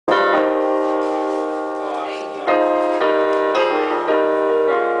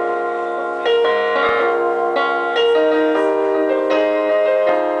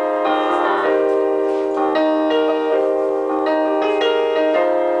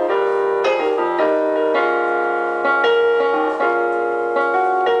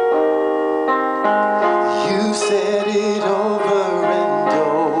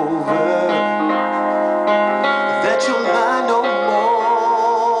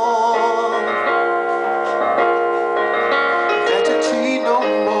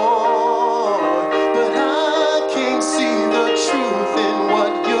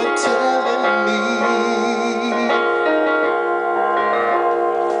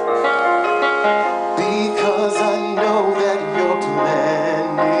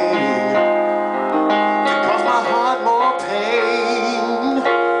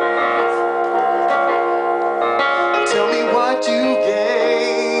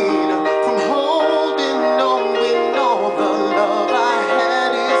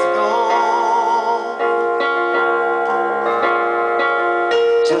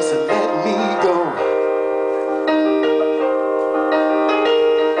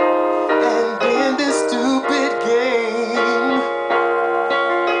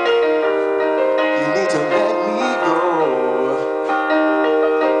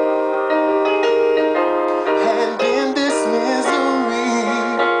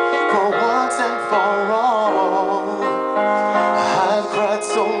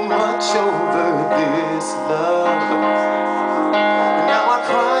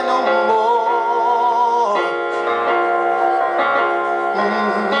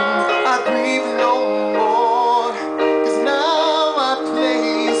grieve no more, 'cause now I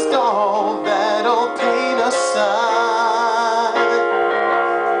placed all that old pain aside.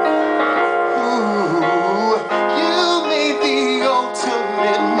 Ooh, you made the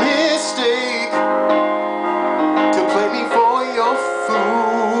ultimate mistake to play me for your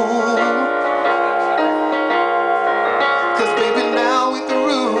fool. 'Cause baby, now we're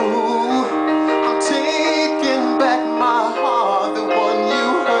through. I'm taking back my heart, the one you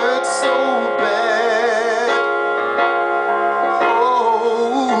hurt so bad.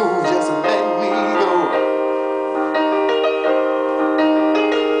 Oh, just let me go.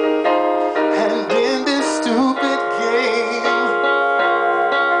 And in this stupid game,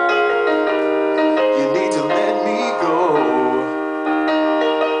 you need to let me go.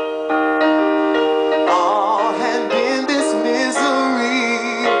 Oh, and in this misery,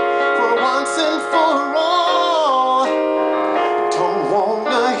 for once and for all, don't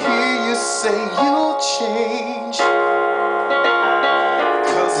wanna hear you say you'll change,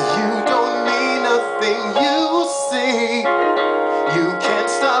 'cause you don't mean nothing you say. You can't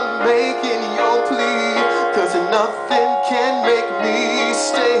stop making your plea, 'cause nothing can make me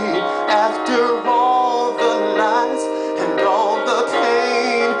stay. After all the lies and all the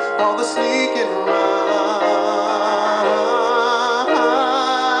pain, all the sneaking around,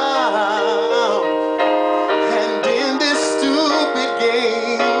 and in this stupid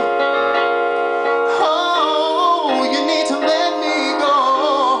game, oh, you need to let me go.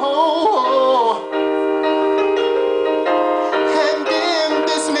 And in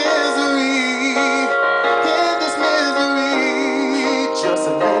this misery, just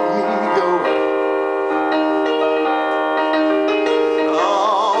let me go.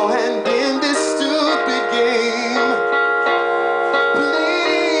 Oh, and in this stupid game,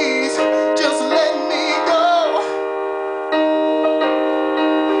 please just let me go.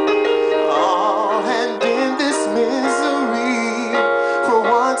 Oh, and in this misery, for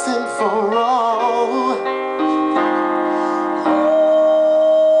once and for all.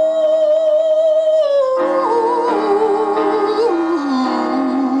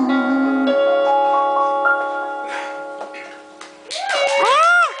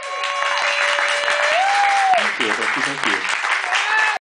 Thank you.